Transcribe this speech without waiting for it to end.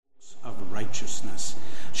righteousness.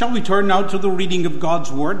 Shall we turn now to the reading of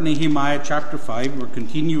God's Word, Nehemiah chapter 5. We're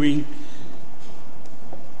continuing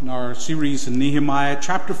in our series in Nehemiah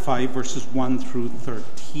chapter 5, verses 1 through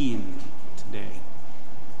 13 today.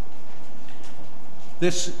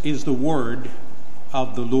 This is the word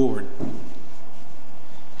of the Lord.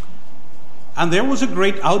 And there was a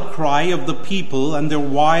great outcry of the people and their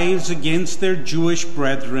wives against their Jewish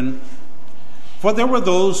brethren. For there were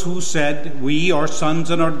those who said, "We, our sons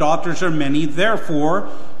and our daughters are many, therefore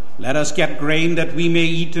let us get grain that we may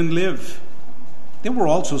eat and live." There were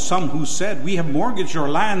also some who said, "We have mortgaged our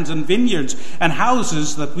lands and vineyards and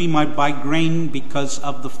houses that we might buy grain because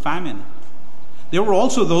of the famine." There were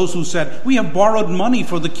also those who said, "We have borrowed money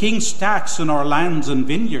for the king's tax in our lands and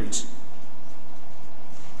vineyards.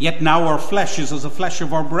 Yet now our flesh is as the flesh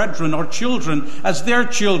of our brethren, our children as their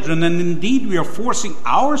children, and indeed we are forcing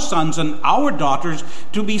our sons and our daughters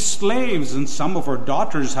to be slaves, and some of our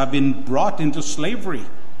daughters have been brought into slavery.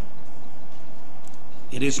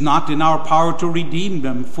 It is not in our power to redeem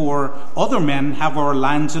them, for other men have our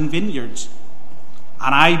lands and vineyards."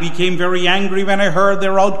 And I became very angry when I heard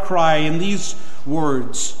their outcry in these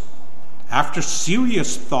words. After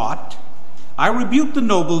serious thought, I rebuked the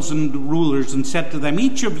nobles and rulers and said to them,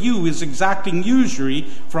 "Each of you is exacting usury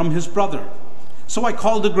from his brother." So I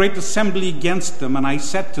called a great assembly against them, and I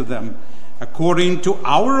said to them, "According to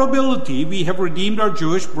our ability, we have redeemed our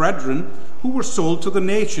Jewish brethren who were sold to the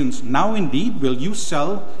nations. Now indeed will you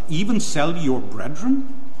even sell your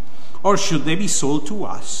brethren? Or should they be sold to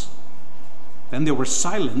us?" Then they were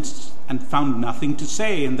silenced and found nothing to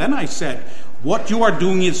say. And then I said, "What you are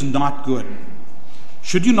doing is not good.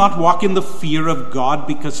 Should you not walk in the fear of God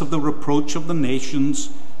because of the reproach of the nations,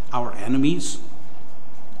 our enemies?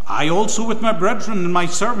 I also with my brethren and my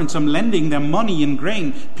servants am lending them money and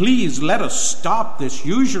grain. Please let us stop this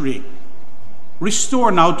usury.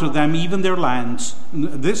 Restore now to them even their lands,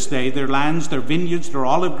 this day their lands, their vineyards, their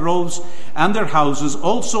olive groves, and their houses,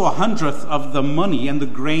 also 100th of the money and the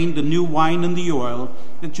grain, the new wine and the oil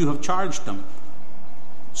that you have charged them."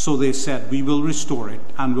 So they said, "We will restore it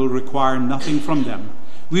and will require nothing from them.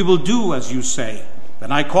 We will do as you say."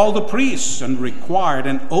 Then I called the priests and required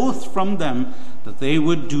an oath from them that they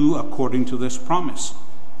would do according to this promise.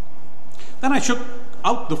 Then I shook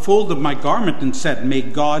out the fold of my garment and said, "May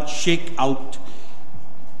God shake out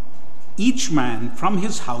each man from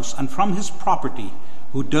his house and from his property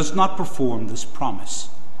who does not perform this promise.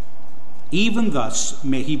 Even thus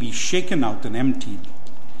may he be shaken out and emptied."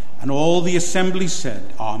 And all the assembly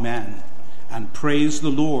said, "Amen," and praised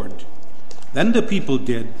the Lord. Then the people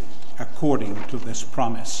did according to this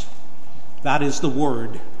promise. That is the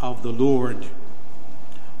word of the Lord.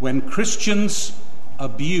 When Christians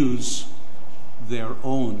abuse their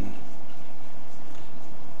own.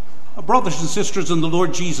 Brothers and sisters in the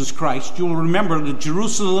Lord Jesus Christ, you will remember that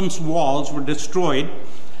Jerusalem's walls were destroyed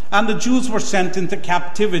and the Jews were sent into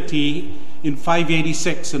captivity in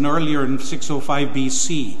 586 and earlier in 605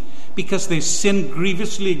 BC. Because they sinned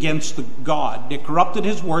grievously against God. They corrupted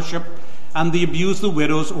his worship and they abused the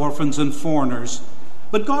widows, orphans, and foreigners.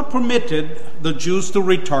 But God permitted the Jews to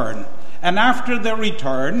return. And after their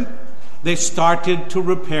return, they started to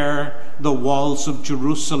repair the walls of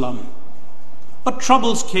Jerusalem. But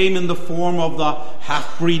troubles came in the form of the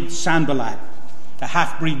half-breed Sanballat, a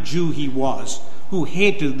half-breed Jew he was, who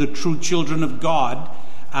hated the true children of God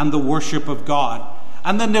and the worship of God.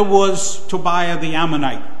 And then there was Tobiah the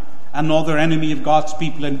Ammonite, another enemy of God's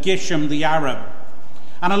people, and Geshem the Arab.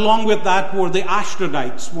 And along with that were the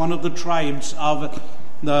Ashdodites, one of the tribes of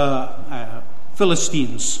the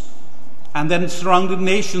Philistines. And then surrounding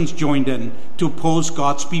nations joined in to oppose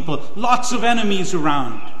God's people. Lots of enemies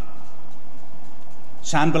around.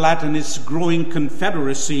 Sanballat and his growing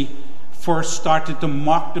confederacy first started to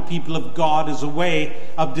mock the people of God as a way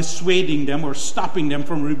of dissuading them or stopping them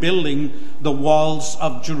from rebuilding the walls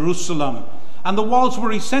of Jerusalem. And the walls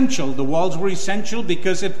were essential. The walls were essential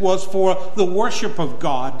because it was for the worship of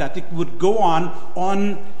God that it would go on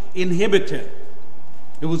uninhibited.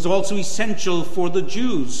 It was also essential for the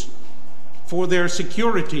Jews, for their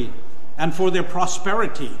security and for their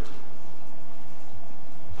prosperity.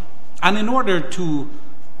 And in order to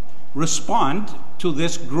respond to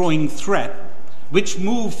this growing threat, which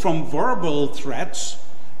moved from verbal threats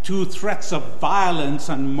to threats of violence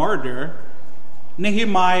and murder,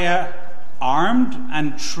 Nehemiah armed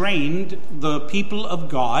and trained the people of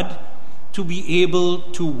God to be able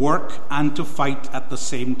to work and to fight at the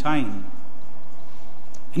same time.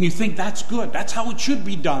 And you think that's good. That's how it should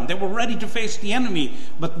be done. They were ready to face the enemy,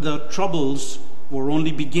 but the troubles were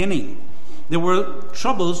only beginning. There were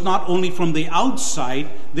troubles not only from the outside,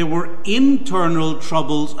 there were internal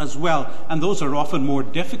troubles as well. And those are often more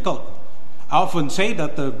difficult. I often say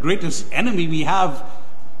that the greatest enemy we have,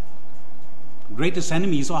 greatest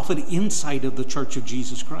enemy is often inside of the Church of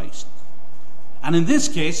Jesus Christ. And in this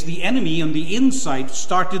case, the enemy on the inside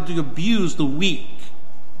started to abuse the weak.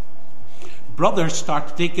 Brothers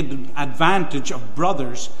started taking advantage of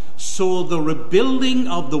brothers, so the rebuilding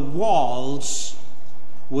of the walls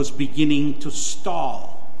was beginning to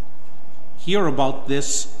stall. Hear about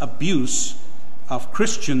this abuse of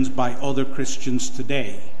Christians by other Christians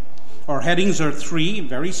today. Our headings are three,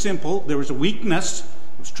 very simple. There was a weakness,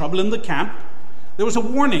 there was trouble in the camp. There was a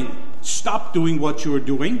warning, stop doing what you are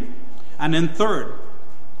doing. And then third,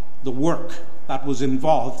 the work that was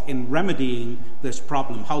involved in remedying this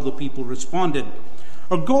problem, how the people responded.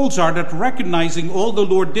 Our goals are that recognizing all the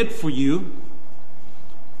Lord did for you,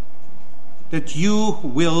 that you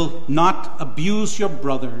will not abuse your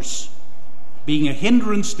brothers, being a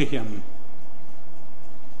hindrance to him,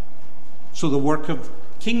 so the work of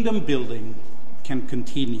kingdom building can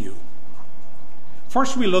continue.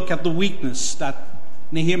 First, we look at the weakness that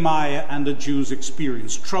Nehemiah and the Jews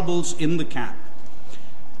experienced, troubles in the camp.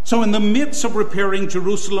 So in the midst of repairing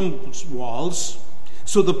Jerusalem's walls,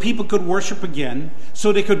 so the people could worship again,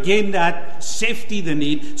 so they could gain that safety they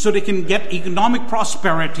need, so they can get economic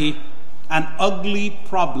prosperity, an ugly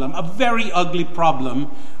problem, a very ugly problem,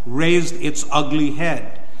 raised its ugly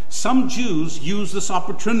head. Some Jews used this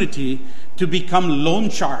opportunity to become loan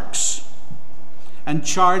sharks and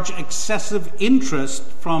charge excessive interest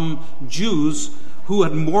from Jews who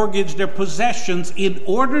had mortgaged their possessions in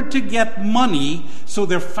order to get money so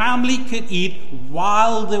their family could eat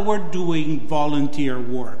while they were doing volunteer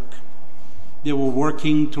work. They were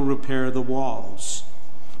working to repair the walls.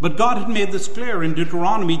 But God had made this clear in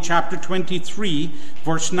Deuteronomy chapter 23,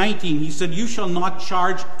 verse 19. He said, you shall not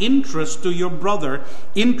charge interest to your brother,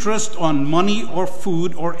 interest on money or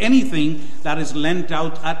food or anything that is lent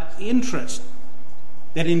out at interest.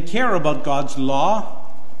 They didn't care about God's law,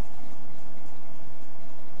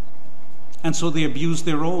 and so they abused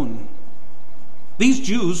their own. These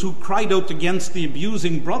Jews who cried out against the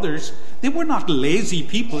abusing brothers, they were not lazy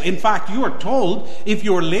people. In fact, you are told if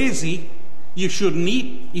you're lazy, you shouldn't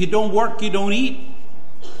eat. You don't work, you don't eat.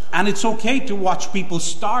 And it's okay to watch people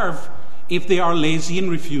starve if they are lazy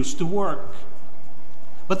and refuse to work.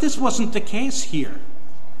 But this wasn't the case here.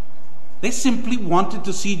 They simply wanted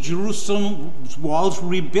to see Jerusalem's walls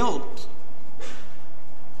rebuilt.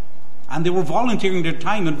 And they were volunteering their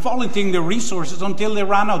time and volunteering their resources until they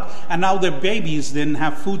ran out. And now their babies didn't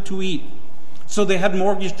have food to eat. So they had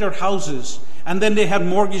mortgaged their houses. And then they had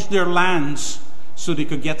mortgaged their lands so they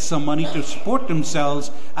could get some money to support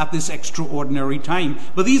themselves at this extraordinary time.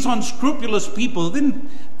 But these unscrupulous people didn't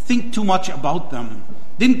think too much about them.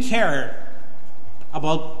 Didn't care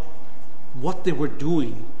about what they were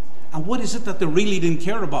doing. And what is it that they really didn't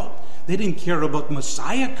care about? They didn't care about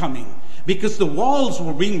Messiah coming, because the walls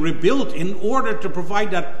were being rebuilt in order to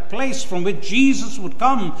provide that place from which Jesus would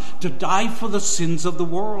come to die for the sins of the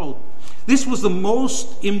world. This was the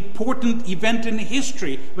most important event in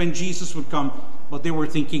history when Jesus would come. But they were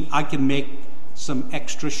thinking, I can make some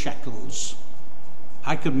extra shekels.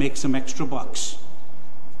 I could make some extra bucks.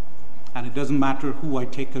 And it doesn't matter who I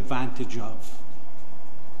take advantage of.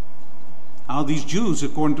 Now these Jews,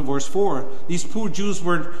 according to verse 4, these poor Jews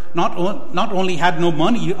were not only had no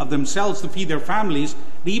money of themselves to feed their families,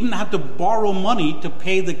 they even had to borrow money to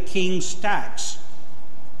pay the king's tax.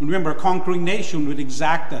 Remember, a conquering nation would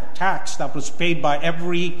exact a tax that was paid by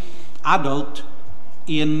every adult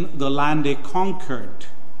in the land they conquered.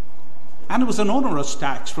 And it was an onerous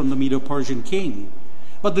tax from the Medo-Persian king.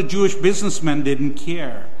 But the Jewish businessmen didn't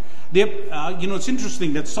care. It's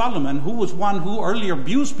interesting that Solomon, who was one who earlier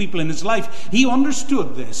abused people in his life, he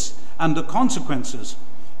understood this and the consequences.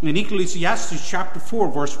 In Ecclesiastes chapter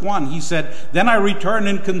 4, verse 1, he said, then I return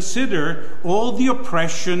and consider all the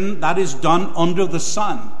oppression that is done under the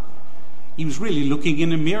sun. He was really looking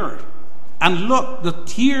in a mirror. And look, the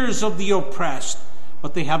tears of the oppressed,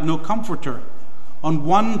 but they have no comforter.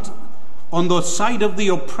 On the side of the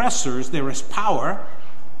oppressors there is power,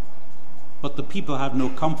 but the people have no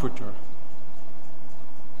comforter.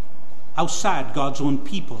 How sad God's own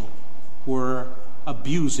people were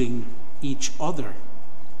abusing each other.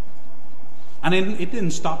 And it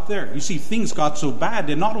didn't stop there. You see, things got so bad,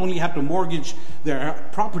 they not only had to mortgage their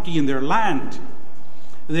property and their land,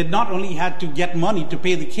 they not only had to get money to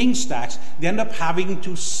pay the king's tax, they ended up having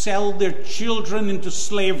to sell their children into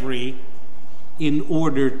slavery in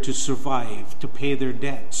order to survive, to pay their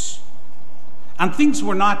debts. And things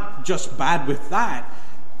were not just bad with that.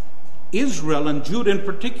 Israel, and Judah in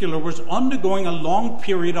particular, was undergoing a long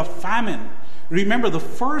period of famine. Remember, the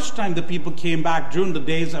first time the people came back during the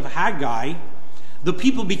days of Haggai, the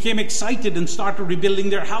people became excited and started rebuilding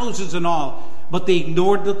their houses and all, but they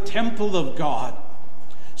ignored the temple of God.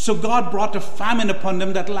 So God brought a famine upon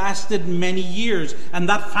them that lasted many years, and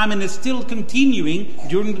that famine is still continuing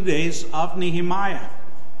during the days of Nehemiah.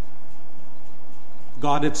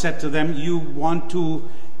 God had said to them, you want to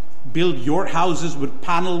build your houses with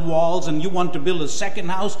panel walls, and you want to build a second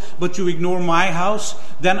house, but you ignore my house,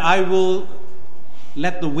 then I will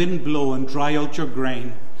let the wind blow and dry out your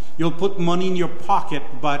grain. You'll put money in your pocket,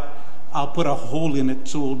 but I'll put a hole in it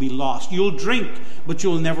so it will be lost. You'll drink, but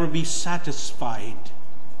you'll never be satisfied.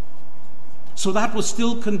 So that was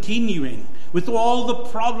still continuing. With all the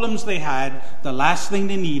problems they had, the last thing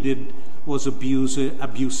they needed was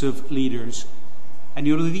abusive leaders. And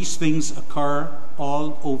these things occur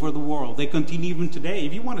all over the world. They continue even today.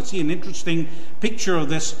 If you want to see an interesting picture of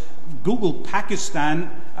this, Google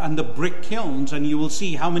Pakistan and the brick kilns, and you will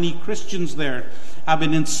see how many Christians there have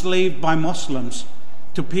been enslaved by Muslims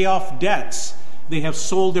to pay off debts. They have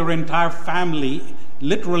sold their entire family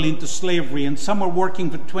literally into slavery, and some are working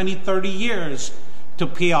for 20, 30 years to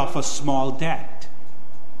pay off a small debt.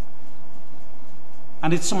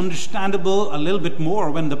 And it's understandable a little bit more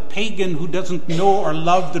when the pagan who doesn't know or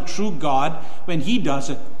love the true God, when he does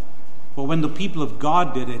it. But when the people of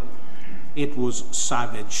God did it, it was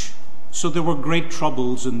savage. So there were great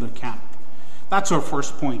troubles in the camp. That's our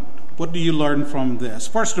first point. What do you learn from this?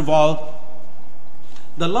 First of all,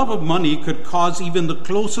 the love of money could cause even the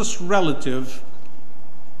closest relative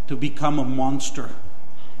to become a monster.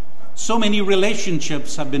 So many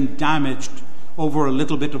relationships have been damaged over a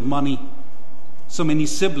little bit of money. So many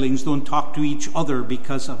siblings don't talk to each other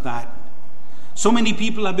because of that. So many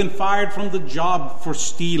people have been fired from the job for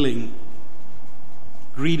stealing.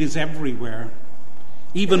 Greed is everywhere.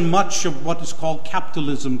 Even much of what is called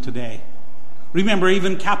capitalism today. Remember,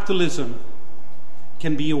 even capitalism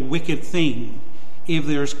can be a wicked thing if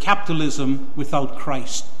there's capitalism without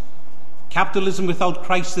Christ. Capitalism without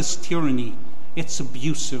Christ is tyranny. It's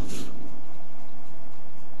abusive.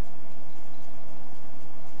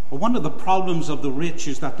 But one of the problems of the rich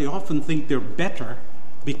is that they often think they're better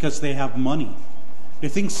because they have money. They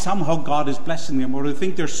think somehow God is blessing them, or they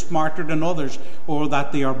think they're smarter than others, or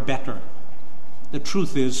that they are better. The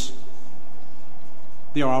truth is,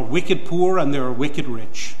 there are wicked poor and there are wicked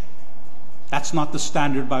rich. That's not the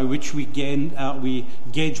standard by which we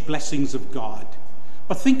gauge blessings of God.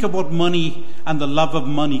 But think of what money and the love of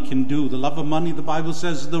money can do. The love of money, the Bible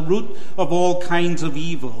says, is the root of all kinds of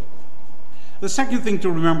evil. The second thing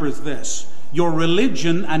to remember is this. Your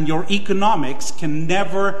religion and your economics can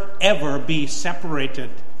never, ever be separated.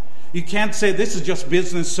 You can't say this is just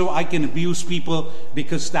business so I can abuse people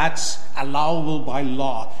because that's allowable by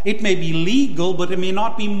law. It may be legal, but it may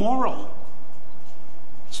not be moral.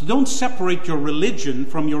 So don't separate your religion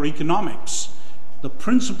from your economics. The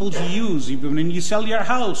principles you use, even when you sell your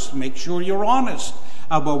house, make sure you're honest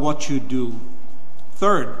about what you do.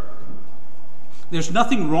 Third, there's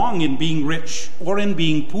nothing wrong in being rich or in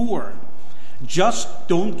being poor. Just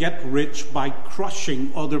don't get rich by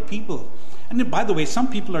crushing other people. And by the way, some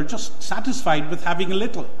people are just satisfied with having a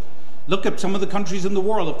little. Look at some of the countries in the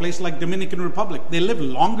world, a place like Dominican Republic. They live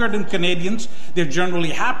longer than Canadians. They're generally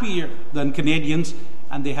happier than Canadians,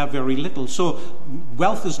 and they have very little. So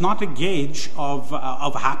wealth is not a gauge of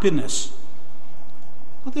happiness.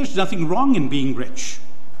 But there's nothing wrong in being rich.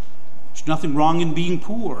 There's nothing wrong in being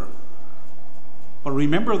poor. But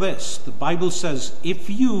remember this, the Bible says, if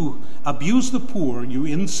you abuse the poor, you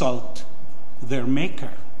insult their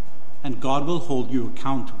maker, and God will hold you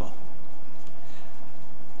accountable.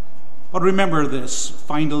 But remember this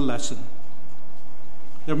final lesson.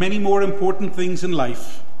 There are many more important things in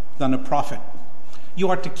life than a profit. You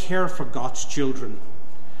are to care for God's children.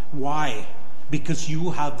 Why? Because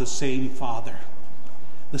you have the same Father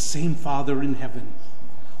in heaven.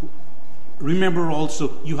 Remember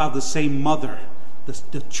also, you have the same mother,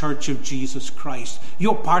 the Church of Jesus Christ.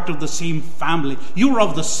 You're part of the same family. You're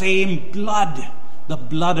of the same blood, the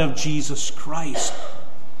blood of Jesus Christ.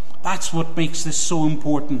 That's what makes this so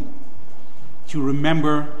important. To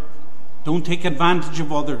remember, don't take advantage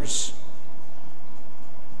of others.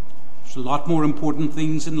 There's a lot more important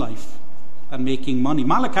things in life than making money.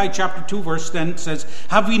 Malachi chapter 2 verse 10 says,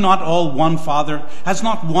 have we not all one Father? Has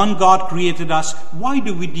not one God created us? Why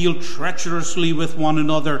do we deal treacherously with one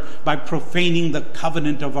another by profaning the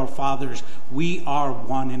covenant of our fathers? We are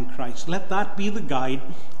one in Christ. Let that be the guide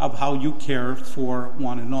of how you care for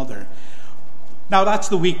one another. Now that's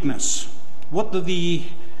the weakness. What do the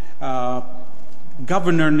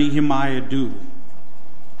Governor Nehemiah do?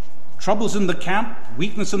 Troubles in the camp,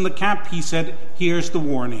 weakness in the camp, he said, here's the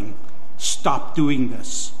warning. Stop doing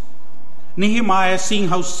this. Nehemiah, seeing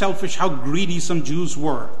how selfish, how greedy some Jews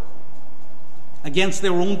were against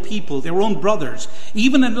their own people, their own brothers,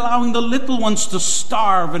 even allowing the little ones to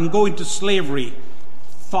starve and go into slavery,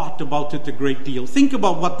 thought about it a great deal. Think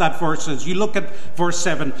about what that verse says. You look at verse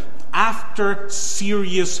 7. After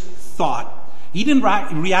serious thought. He didn't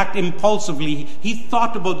react impulsively. He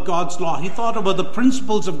thought about God's law. He thought about the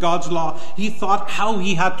principles of God's law. He thought how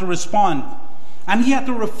he had to respond. And he had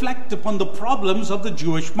to reflect upon the problems of the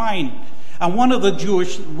Jewish mind. And one of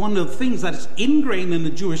the things that is ingrained in the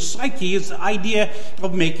Jewish psyche is the idea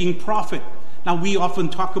of making profit. Now, we often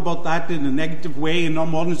talk about that in a negative way in our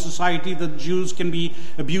modern society, that Jews can be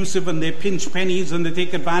abusive and they pinch pennies and they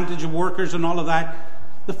take advantage of workers and all of that.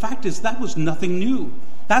 The fact is, that was nothing new.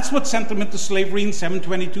 That's what sent them into slavery in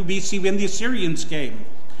 722 BC when the Assyrians came.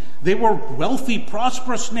 They were a wealthy,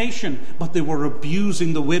 prosperous nation, but they were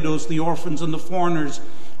abusing the widows, the orphans, and the foreigners.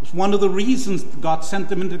 It was one of the reasons God sent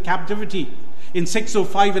them into captivity. In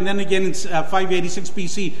 605 and then again in 586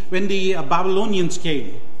 BC when the Babylonians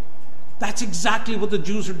came. That's exactly what the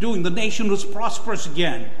Jews are doing. The nation was prosperous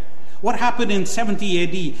again. What happened in 70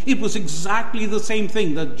 AD? It was exactly the same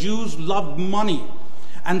thing. The Jews loved money.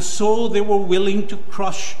 And so they were willing to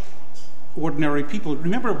crush ordinary people.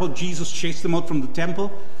 Remember how Jesus chased them out from the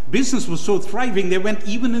temple? Business was so thriving, they went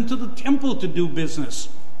even into the temple to do business.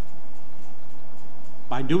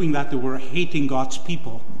 By doing that, they were hating God's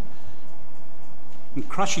people and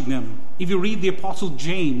crushing them. If you read the Apostle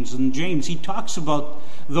James, he talks about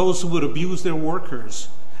those who would abuse their workers.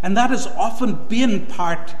 And that has often been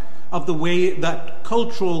part of the way, that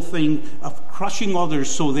cultural thing of crushing others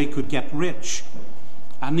so they could get rich.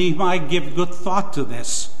 And Nehemiah gave good thought to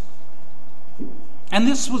this. And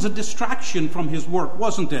this was a distraction from his work,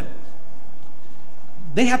 wasn't it?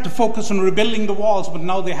 They had to focus on rebuilding the walls, but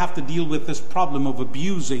now they have to deal with this problem of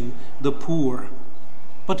abusing the poor.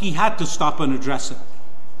 But he had to stop and address it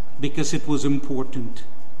because it was important.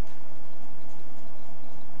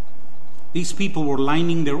 These people were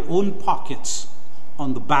lining their own pockets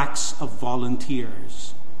on the backs of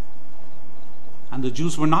volunteers. And the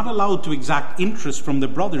Jews were not allowed to exact interest from their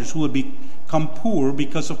brothers who had become poor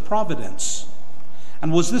because of providence.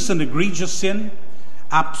 And was this an egregious sin?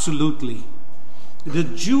 Absolutely. The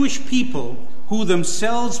Jewish people, who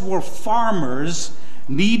themselves were farmers,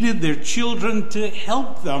 needed their children to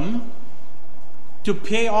help them to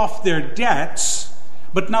pay off their debts.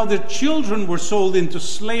 But now their children were sold into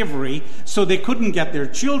slavery, so they couldn't get their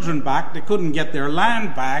children back, they couldn't get their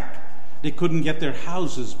land back, they couldn't get their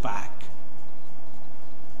houses back.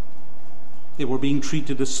 They were being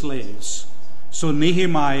treated as slaves. So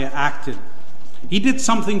Nehemiah acted. He did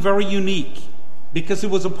something very unique. Because it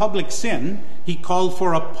was a public sin, he called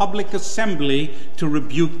for a public assembly to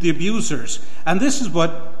rebuke the abusers. And this is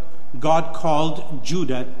what God called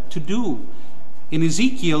Judah to do. In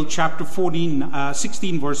Ezekiel chapter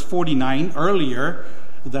 16, verse 49, earlier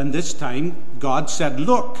than this time, God said,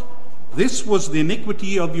 "Look, this was the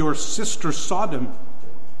iniquity of your sister Sodom.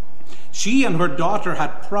 She and her daughter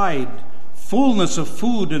had pride, fullness of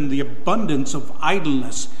food, and the abundance of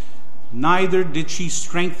idleness. Neither did she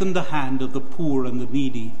strengthen the hand of the poor and the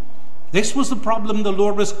needy." This was the problem the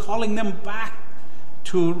Lord was calling them back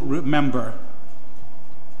to remember.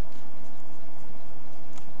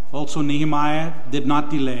 Also, Nehemiah did not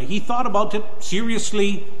delay. He thought about it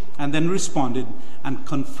seriously and then responded and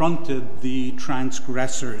confronted the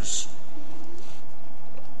transgressors.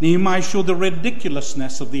 Nehemiah showed the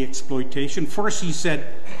ridiculousness of the exploitation. First, he said,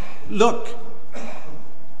 "Look,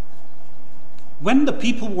 when the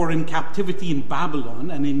people were in captivity in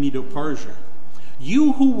Babylon and in Medo-Persia,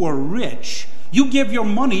 you who were rich, you gave your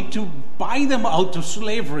money to buy them out of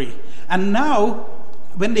slavery. And now,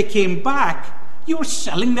 when they came back, you were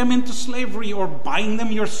selling them into slavery or buying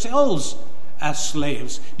them yourselves as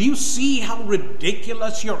slaves. Do you see how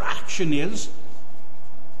ridiculous your action is?"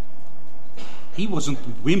 He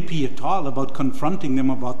wasn't wimpy at all about confronting them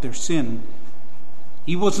about their sin.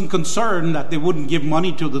 He wasn't concerned that they wouldn't give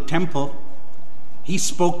money to the temple. He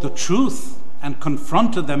spoke the truth and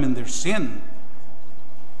confronted them in their sin.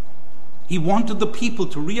 He wanted the people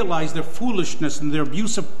to realize their foolishness and their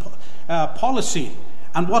abusive policy.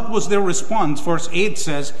 And what was their response? Verse 8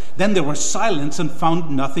 says, "Then they were silent and found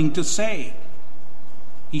nothing to say."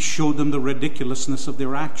 He showed them the ridiculousness of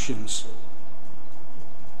their actions.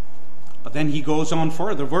 But then he goes on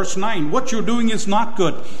further. Verse 9, "What you're doing is not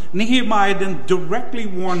good." Nehemiah then directly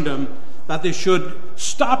warned them that they should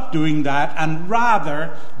stop doing that and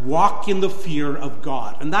rather walk in the fear of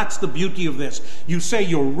God. And that's the beauty of this. You say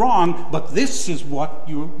you're wrong, but this is what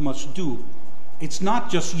you must do. It's not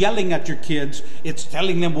just yelling at your kids, it's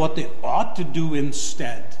telling them what they ought to do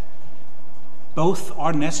instead. Both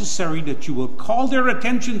are necessary, that you will call their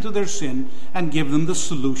attention to their sin and give them the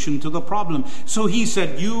solution to the problem. So he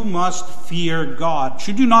said, you must fear God.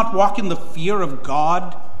 Should you not walk in the fear of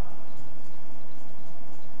God?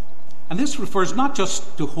 And this refers not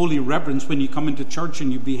just to holy reverence when you come into church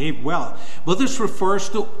and you behave well, but this refers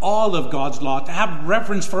to all of God's law, to have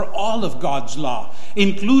reverence for all of God's law,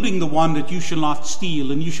 including the one that you shall not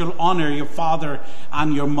steal, and you shall honor your father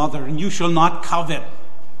and your mother, and you shall not covet.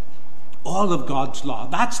 All of God's law.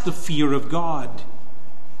 That's the fear of God.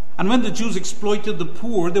 And when the Jews exploited the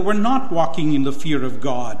poor, they were not walking in the fear of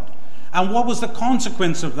God. And what was the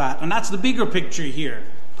consequence of that? And that's the bigger picture here.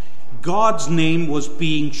 God's name was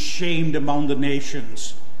being shamed among the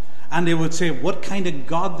nations. And they would say, what kind of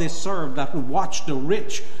God they serve that would watch the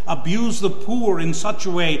rich abuse the poor in such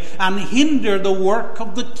a way and hinder the work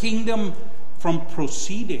of the kingdom from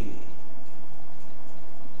proceeding?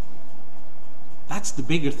 That's the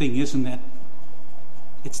bigger thing, isn't it?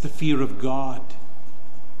 It's the fear of God.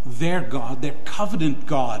 Their God, their covenant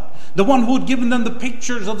God. The one who had given them the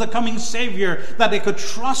pictures of the coming Savior, that they could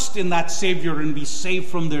trust in that Savior and be saved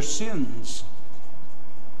from their sins.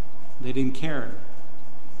 They didn't care.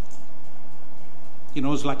 You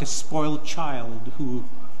know, it's like a spoiled child who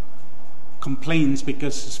complains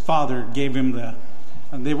because his father gave him the...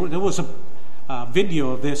 And there was a video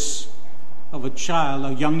of this, of a child,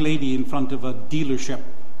 a young lady in front of a dealership.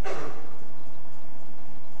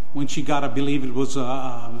 When she got, I believe it was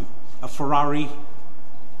a Ferrari,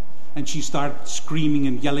 and she started screaming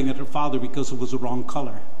and yelling at her father because it was the wrong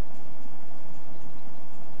color.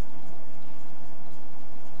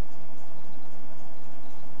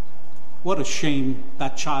 What a shame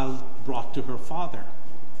that child brought to her father.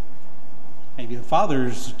 Maybe the father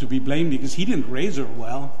is to be blamed because he didn't raise her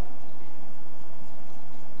well.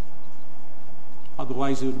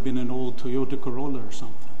 Otherwise, it would have been an old Toyota Corolla or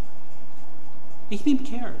something. He didn't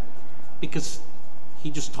care because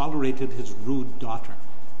he just tolerated his rude daughter.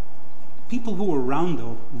 People who were around,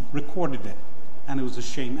 though, recorded it, and it was a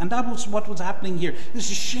shame. And that was what was happening here. This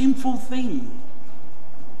is a shameful thing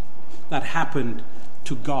that happened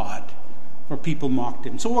to God, where people mocked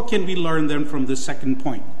him. So what can we learn then from this second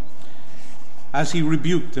point? As he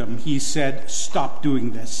rebuked them, he said, stop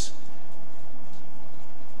doing this.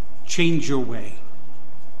 Change your way.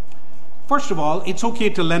 First of all, it's okay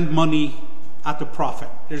to lend money at the profit.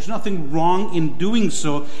 There's nothing wrong in doing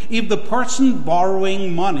so if the person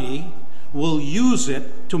borrowing money will use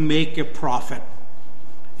it to make a profit.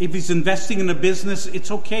 If he's investing in a business,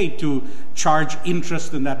 it's okay to charge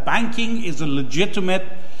interest in that. Banking is a legitimate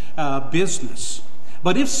business.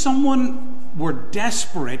 But if someone were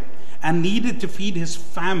desperate and needed to feed his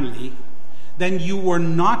family, then you were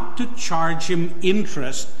not to charge him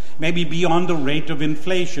interest, maybe beyond the rate of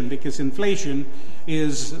inflation, because inflation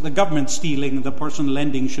is the government stealing and the person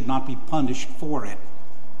lending should not be punished for it.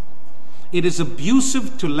 It is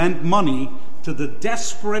abusive to lend money to the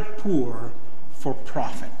desperate poor for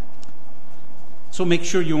profit. So make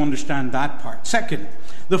sure you understand that part. Second,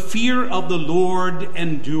 the fear of the Lord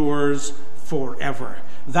endures forever.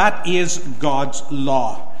 That is God's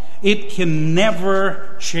law. It can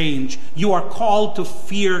never change. You are called to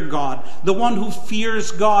fear God. The one who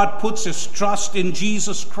fears God puts his trust in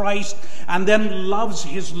Jesus Christ and then loves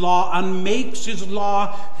his law and makes his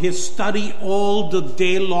law his study all the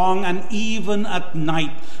day long and even at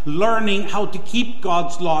night, learning how to keep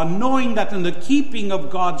God's law, knowing that in the keeping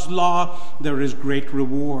of God's law there is great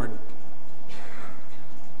reward.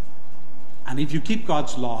 And if you keep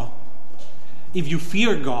God's law, if you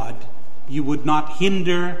fear God, you would not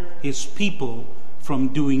hinder his people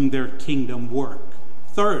from doing their kingdom work.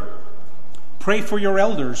 Third, pray for your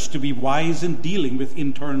elders to be wise in dealing with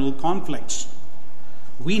internal conflicts.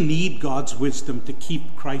 We need God's wisdom to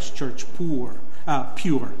keep Christ Church pure.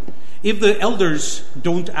 If the elders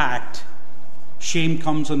don't act, shame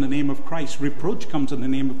comes in the name of Christ. Reproach comes in the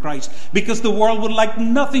name of Christ. Because the world would like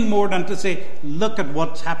nothing more than to say, look at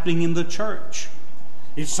what's happening in the church.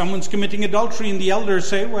 If someone's committing adultery and the elders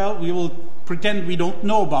say, well, we will pretend we don't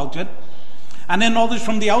know about it. And then others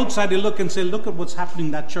from the outside, they look and say, look at what's happening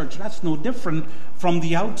in that church. That's no different from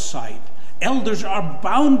the outside. Elders are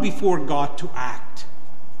bound before God to act.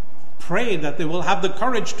 Pray that they will have the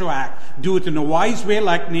courage to act. Do it in a wise way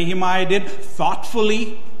like Nehemiah did,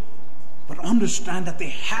 thoughtfully. But understand that they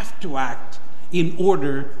have to act in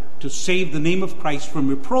order to save the name of Christ from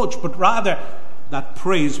reproach. But rather, that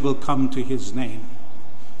praise will come to his name.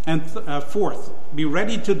 And fourth, be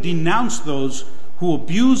ready to denounce those who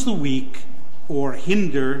abuse the weak or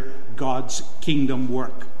hinder God's kingdom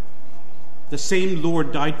work. The same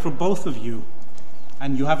Lord died for both of you,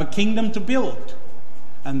 and you have a kingdom to build,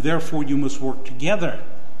 and therefore you must work together.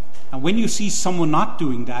 And when you see someone not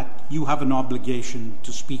doing that, you have an obligation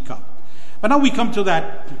to speak up. But now we come to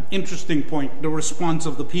that interesting point, the response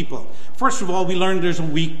of the people. First of all, we learn there's a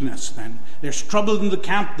weakness then. There's trouble in the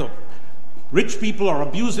camp. The rich people are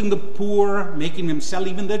abusing the poor, making them sell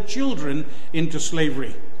even their children into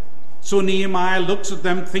slavery. So Nehemiah looks at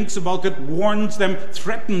them, thinks about it, warns them,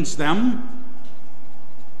 threatens them,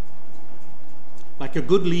 like a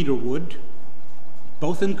good leader would,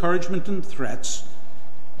 both encouragement and threats.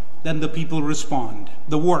 Then the people respond,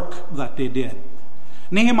 the work that they did.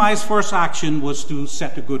 Nehemiah's first action was to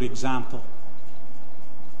set a good example.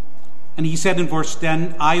 And he said in verse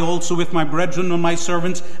 10, I also with my brethren and my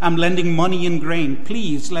servants am lending money and grain.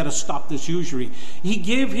 Please let us stop this usury. He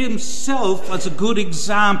gave himself as a good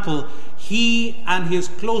example. He and his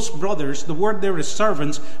close brothers, the word there is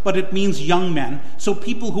servants, but it means young men. So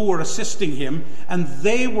people who were assisting him, and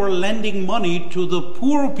they were lending money to the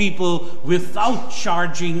poor people without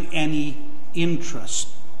charging any interest.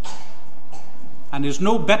 And there's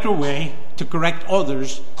no better way to correct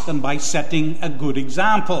others than by setting a good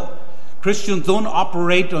example. Christians don't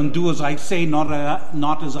operate on do as I say,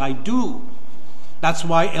 not as I do. That's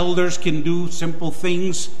why elders can do simple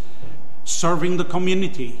things, serving the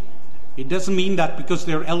community. It doesn't mean that because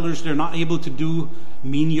they're elders, they're not able to do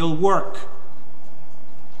menial work.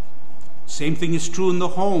 Same thing is true in the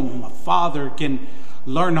home. A father can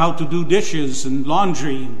learn how to do dishes and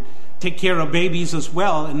laundry and take care of babies as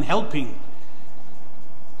well and helping.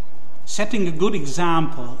 Setting a good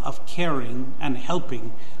example of caring and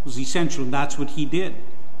helping was essential, and that's what he did.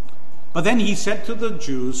 But then he said to the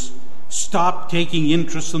Jews, stop taking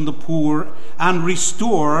interest in the poor and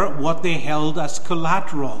restore what they held as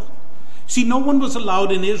collateral. See, no one was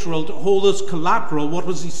allowed in Israel to hold as collateral what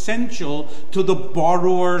was essential to the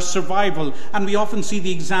borrower's survival. And we often see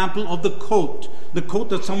the example of the coat. The coat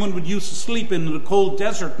that someone would use to sleep in the cold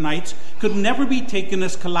desert nights could never be taken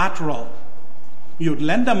as collateral. You would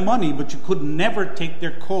lend them money, but you could never take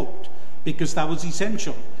their coat because that was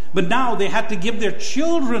essential. But now they had to give their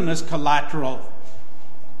children as collateral.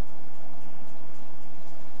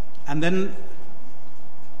 And then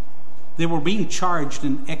they were being charged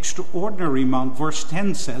an extraordinary amount. Verse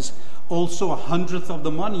 10 says, also 1/100th of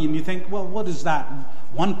the money. And you think, well, what is that?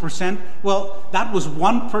 1%? Well, that was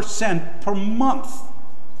 1% per month.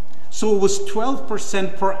 So it was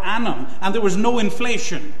 12% per annum. And there was no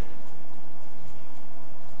inflation.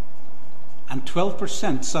 And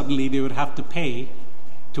 12% suddenly they would have to pay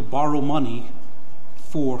to borrow money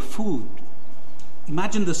for food.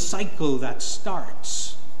 Imagine the cycle that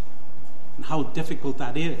starts and how difficult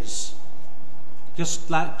that is. Just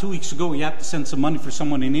 2 weeks ago, we had to send some money for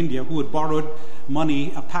someone in India who had borrowed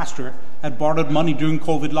money, a pastor, had borrowed money during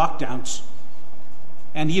COVID lockdowns.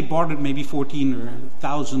 And he had borrowed maybe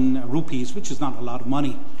 14,000 rupees, which is not a lot of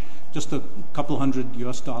money, just a couple hundred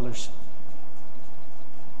US$.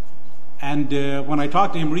 And when I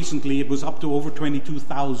talked to him recently, it was up to over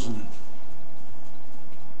 22,000.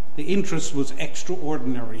 The interest was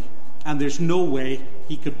extraordinary, and there's no way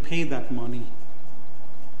he could pay that money.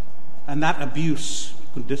 And that abuse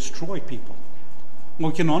could destroy people.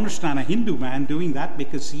 Well, we can understand a Hindu man doing that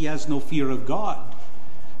because he has no fear of God.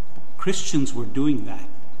 But Christians were doing that.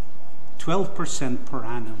 12% per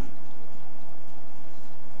annum.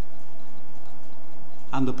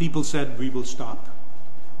 And the people said, we will stop.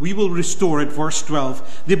 We will restore it. Verse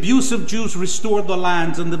 12. The abusive Jews restored the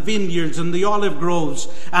lands and the vineyards and the olive groves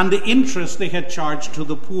and the interest they had charged to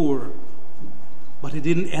the poor. But it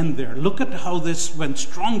didn't end there. Look at how this went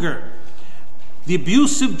stronger. The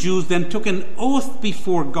abusive Jews then took an oath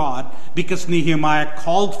before God because Nehemiah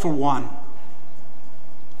called for one,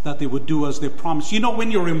 that they would do as they promised. You know, when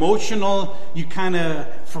you're emotional, you kind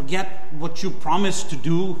of forget what you promised to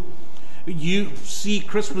do. You see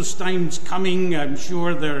Christmas time's coming. I'm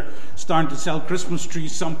sure they're starting to sell Christmas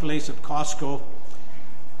trees someplace at Costco.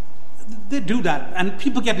 They do that, and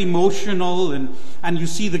people get emotional, and you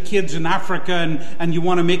see the kids in Africa, and you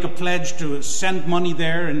want to make a pledge to send money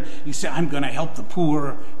there, and you say, I'm going to help the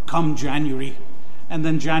poor come January. And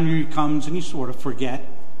then January comes, and you sort of forget.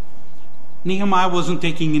 Nehemiah wasn't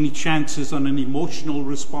taking any chances on an emotional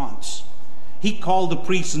response. He called the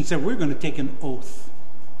priests and said, we're going to take an oath.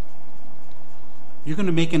 You're going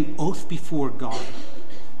to make an oath before God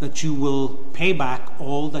that you will pay back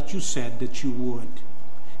all that you said that you would.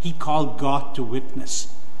 He called God to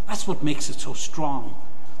witness. That's what makes it so strong.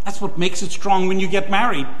 That's what makes it strong when you get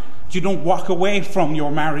married. You don't walk away from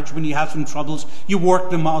your marriage when you have some troubles. You work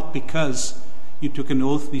them out because you took an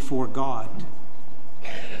oath before God.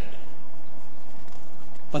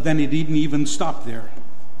 But then it didn't even stop there.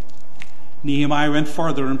 Nehemiah went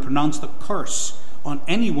further and pronounced a curse on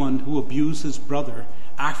anyone who abused his brother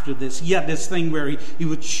after this. He had this thing where he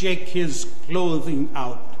would shake his clothing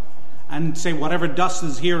out and say, whatever dust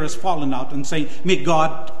is here has fallen out, and say, may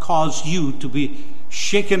God cause you to be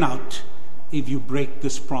shaken out if you break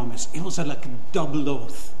this promise. It was like a double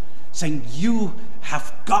oath, saying you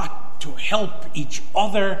have got to help each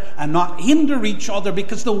other and not hinder each other,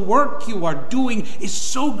 because the work you are doing is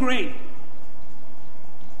so great.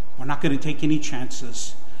 We're not going to take any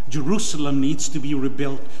chances. Jerusalem needs to be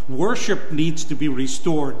rebuilt. Worship needs to be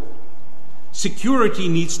restored. Security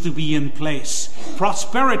needs to be in place.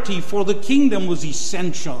 Prosperity for the kingdom was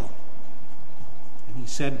essential. And he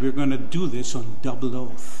said, we're going to do this on double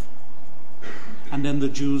oath. And then the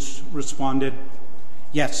Jews responded,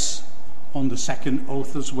 yes, on the second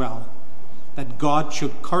oath as well, that God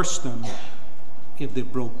should curse them if they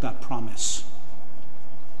broke that promise.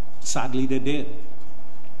 Sadly, they did.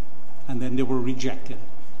 And then they were rejected.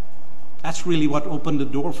 That's really what opened the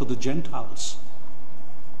door for the Gentiles.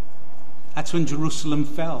 That's when Jerusalem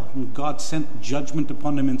fell, and God sent judgment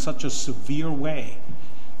upon them in such a severe way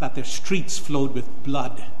that their streets flowed with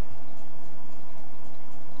blood.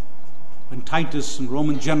 When Titus and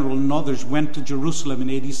Roman general and others went to Jerusalem in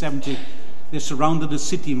AD 70, they surrounded the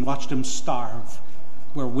city and watched them starve,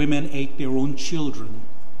 where women ate their own children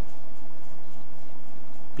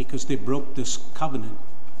because they broke this covenant.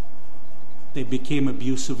 They became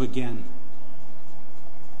abusive again.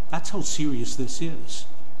 That's how serious this is.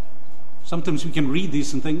 Sometimes we can read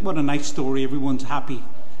these and think, what a nice story, everyone's happy.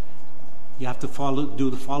 You have to do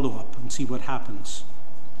the follow-up and see what happens.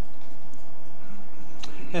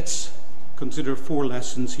 Let's consider 4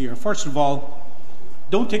 lessons here. First of all,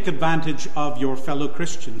 don't take advantage of your fellow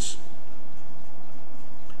Christians.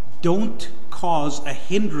 Don't cause a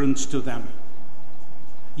hindrance to them.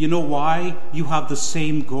 You know why? You have the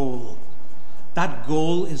same goal. That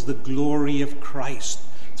goal is the glory of Christ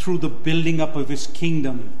through the building up of his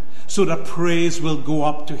kingdom, so that praise will go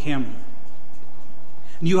up to him.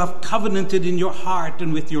 And you have covenanted in your heart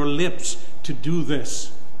and with your lips to do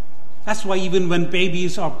this. That's why even when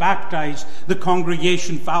babies are baptized, the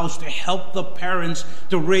congregation vows to help the parents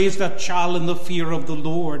to raise that child in the fear of the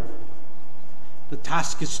Lord. The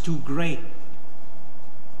task is too great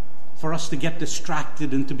for us to get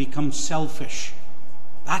distracted and to become selfish.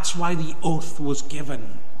 That's why the oath was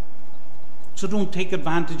given. So don't take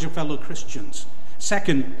advantage of fellow Christians.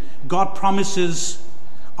 Second, God promises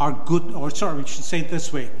are good, we should say it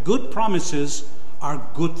this way. Good promises are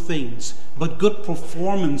good things, but good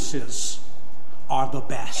performances are the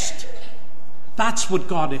best. That's what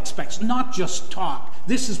God expects, not just talk.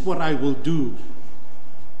 This is what I will do,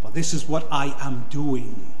 but this is what I am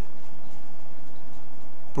doing.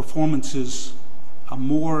 Performances are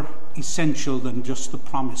more essential than just the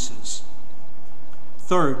promises.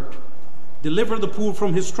 Third, deliver the poor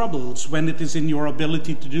from his troubles when it is in your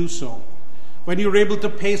ability to do so. When you're able to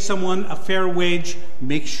pay someone a fair wage,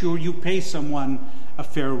 make sure you pay someone a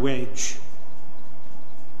fair wage.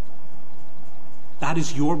 That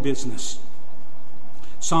is your business.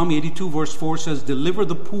 Psalm 82 verse 4 says, deliver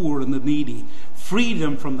the poor and the needy. Free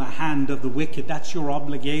them from the hand of the wicked. That's your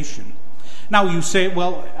obligation. Now you say,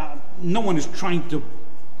 well, no one is trying to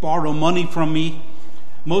borrow money from me.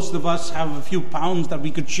 Most of us have a few pounds that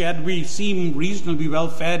we could shed. We seem reasonably well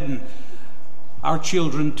fed, and our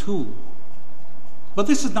children too. But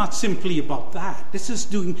this is not simply about that. This is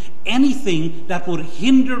doing anything that would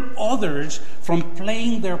hinder others from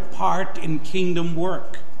playing their part in kingdom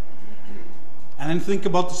work. And then think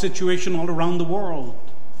about the situation all around the world.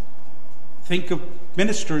 Think of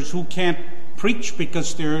ministers who can't preach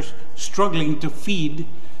because they're struggling to feed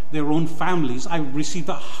their own families. I received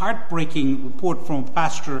a heartbreaking report from a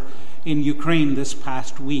pastor in Ukraine this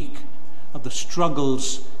past week of the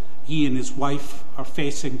struggles he and his wife are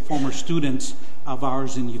facing, former students of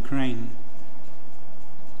ours in Ukraine.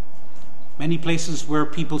 Many places where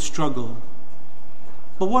people struggle.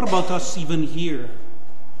 But what about us even here?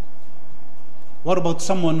 What about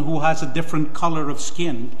someone who has a different color of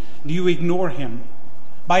skin? Do you ignore him?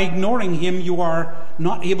 By ignoring him, you are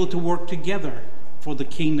not able to work together for the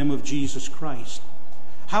kingdom of Jesus Christ.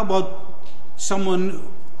 How about someone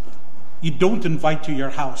you don't invite to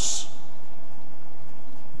your house?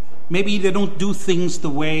 Maybe they don't do things the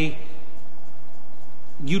way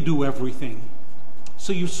you do everything.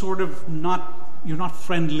 So you're not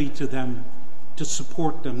friendly to them to to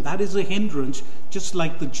support them. That is a hindrance, just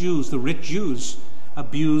like the Jews, the rich Jews,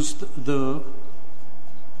 abused the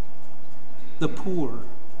poor.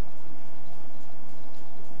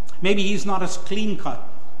 Maybe he's not as clean cut.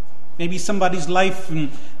 Maybe somebody's life,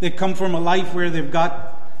 and they come from a life where they've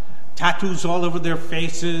got tattoos all over their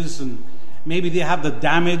faces, and maybe they have the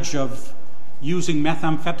damage of using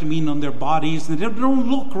methamphetamine on their bodies, and they don't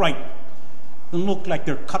look right. They don't look like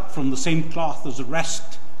they're cut from the same cloth as the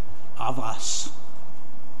rest of us.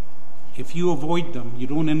 If you avoid them, you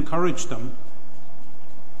don't encourage them,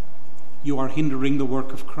 you are hindering the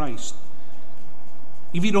work of Christ.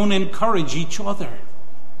 If you don't encourage each other,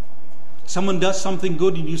 someone does something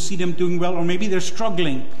good and you see them doing well, or maybe they're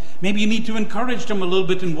struggling. Maybe you need to encourage them a little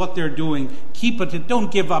bit in what they're doing. Keep at it.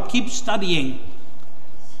 Don't give up. Keep studying.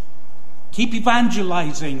 Keep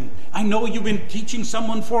evangelizing. I know you've been teaching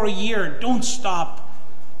someone for a year. Don't stop.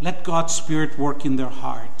 Let God's Spirit work in their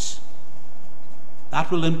hearts. That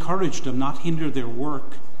will encourage them, not hinder their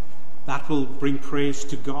work. That will bring praise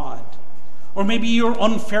to God. Or maybe you're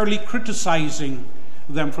unfairly criticizing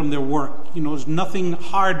them from their work. You know, there's nothing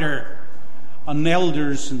harder on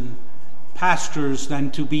elders and pastors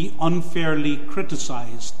than to be unfairly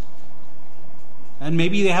criticized. And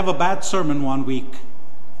maybe they have a bad sermon one week.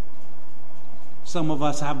 Some of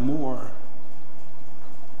us have more.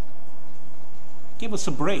 Give us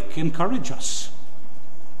a break. Encourage us.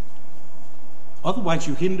 Otherwise,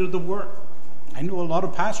 you hinder the work. I know a lot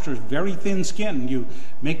of pastors, very thin-skinned. You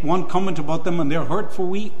make one comment about them and they're hurt for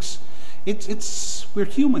weeks. We're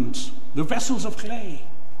humans. We're vessels of clay.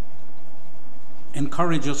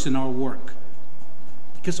 Encourage us in our work.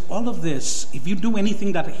 Because all of this, if you do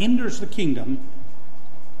anything that hinders the kingdom,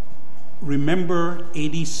 remember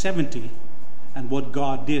AD 70 and what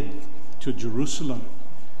God did to Jerusalem.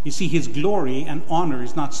 You see, his glory and honor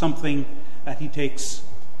is not something that he takes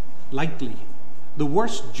lightly. The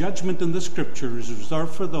worst judgment in the Scripture is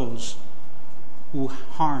reserved for those who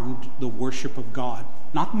harmed the worship of God.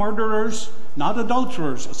 Not murderers, not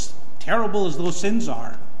adulterers, as terrible as those sins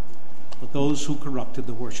are, but those who corrupted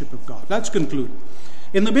the worship of God. Let's conclude.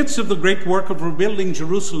 In the midst of the great work of rebuilding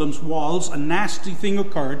Jerusalem's walls, a nasty thing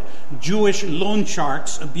occurred. Jewish loan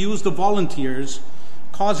sharks abused the volunteers,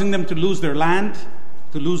 causing them to lose their land,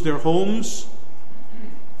 to lose their homes,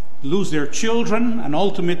 lose their children, and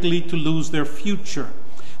ultimately to lose their future.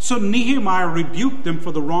 So Nehemiah rebuked them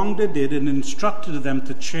for the wrong they did and instructed them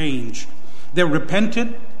to change. They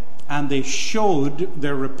repented, and they showed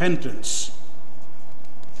their repentance.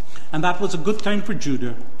 And that was a good time for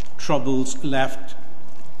Judah. Troubles left.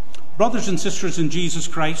 Brothers and sisters in Jesus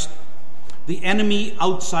Christ, the enemy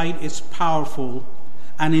outside is powerful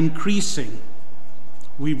and increasing.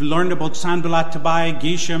 We've learned about Sanballat, Tobiah,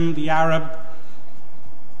 Geshem, the Arab,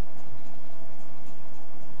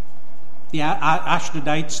 the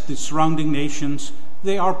Ashdodites, the surrounding nations.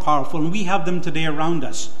 They are powerful, and we have them today around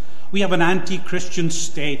us. We have an anti-Christian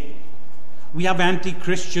state. We have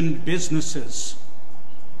anti-Christian businesses.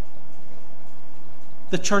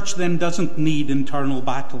 The church then doesn't need internal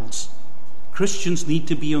battles. Christians need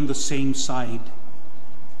to be on the same side.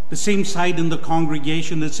 The same side in the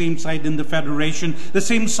congregation, the same side in the federation, the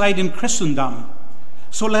same side in Christendom.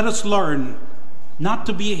 So let us learn not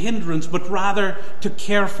to be a hindrance, but rather to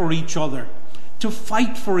care for each other, to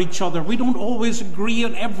fight for each other. We don't always agree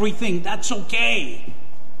on everything. That's okay.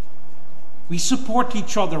 We support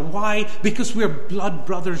each other. Why? Because we're blood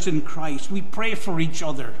brothers in Christ. We pray for each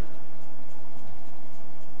other.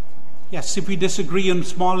 Yes, if we disagree on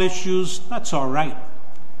small issues, that's all right.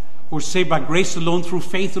 We're saved by grace alone, through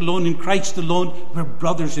faith alone, in Christ alone. We're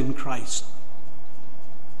brothers in Christ.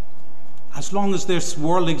 As long as this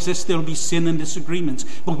world exists, there will be sin and disagreements.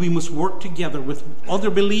 But we must work together with other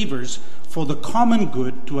believers for the common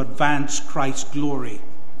good to advance Christ's glory.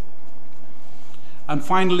 And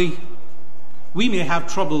finally, we may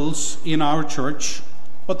have troubles in our church,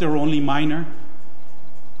 but they're only minor.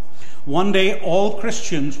 One day, all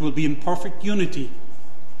Christians will be in perfect unity,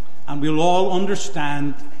 and we'll all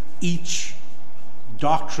understand each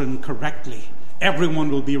doctrine correctly. Everyone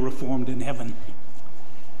will be reformed in heaven.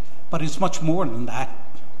 But it's much more than that.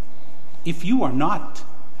 If you are not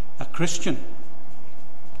a Christian,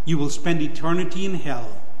 you will spend eternity in hell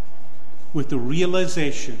with the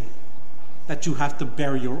realization that you have to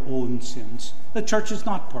bear your own sins. The church is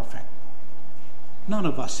not perfect. None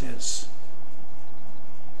of us is.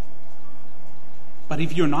 But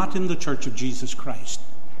if you're not in the church of Jesus Christ,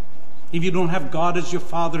 if you don't have God as your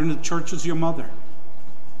father and the church as your mother,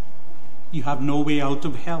 you have no way out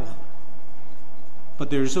of hell. But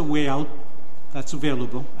there's a way out that's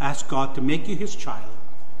available. Ask God to make you his child,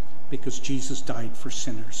 because Jesus died for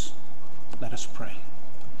sinners. Let us pray.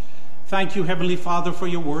 Thank you, Heavenly Father, for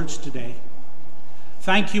your words today.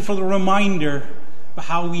 Thank you for the reminder of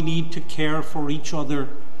how we need to care for each other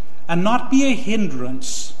and not be a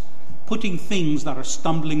hindrance, putting things that are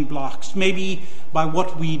stumbling blocks, maybe by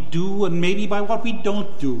what we do and maybe by what we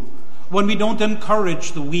don't do, when we don't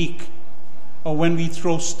encourage the weak, or when we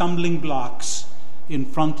throw stumbling blocks in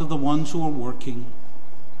front of the ones who are working.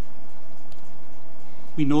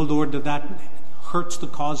 We know, Lord, that hurts the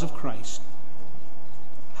cause of Christ.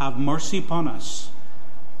 Have mercy upon us,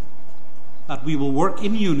 that we will work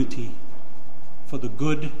in unity for the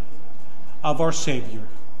good of our Savior,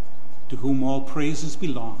 to whom all praises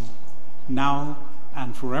belong, now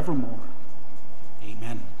and forevermore.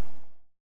 Amen.